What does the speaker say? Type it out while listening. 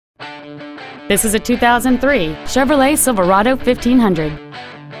This is a 2003 Chevrolet Silverado 1500.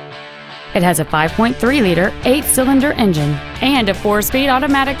 It has a 5.3-liter 8-cylinder engine and a 4-speed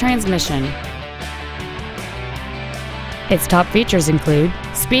automatic transmission. Its top features include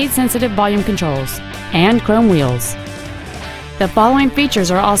speed-sensitive volume controls and chrome wheels. The following features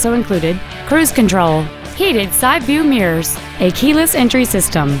are also included: cruise control, heated side view mirrors, a keyless entry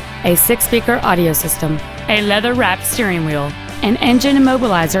system, a 6-speaker audio system, a leather-wrapped steering wheel, an engine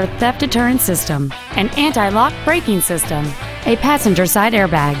immobilizer theft deterrent system, an anti-lock braking system, a passenger side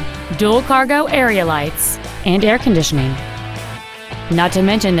airbag, dual cargo area lights, and air conditioning. Not to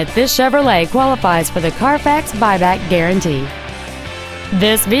mention that this Chevrolet qualifies for the Carfax buyback guarantee.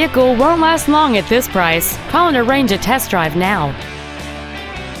 This vehicle won't last long at this price. Call and arrange a test drive now.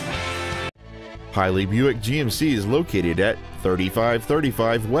 Hiley Buick GMC is located at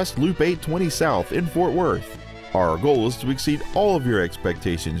 3535 West Loop 820 South in Fort Worth. Our goal is to exceed all of your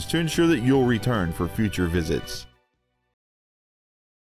expectations to ensure that you'll return for future visits.